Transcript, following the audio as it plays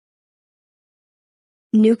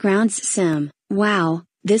Newgrounds Sim. Wow,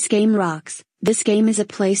 this game rocks. This game is a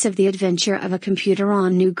place of the adventure of a computer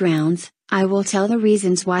on Newgrounds. I will tell the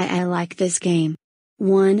reasons why I like this game.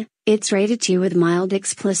 1. It's rated T with mild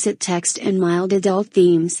explicit text and mild adult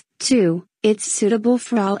themes. 2. It's suitable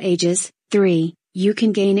for all ages. 3. You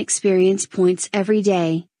can gain experience points every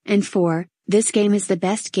day. And 4. This game is the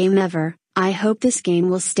best game ever. I hope this game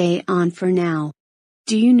will stay on for now.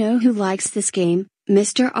 Do you know who likes this game?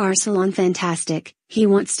 Mr. Arsalan Fantastic. He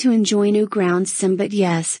wants to enjoy Newgrounds Sim, but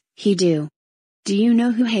yes, he do. Do you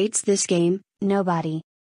know who hates this game? Nobody.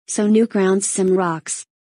 So Newgrounds Sim rocks.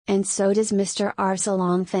 And so does Mr.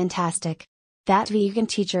 Arsalan Fantastic. That vegan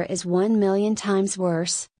teacher is 1,000,000 times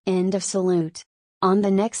worse. End of salute. On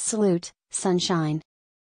the next salute, sunshine.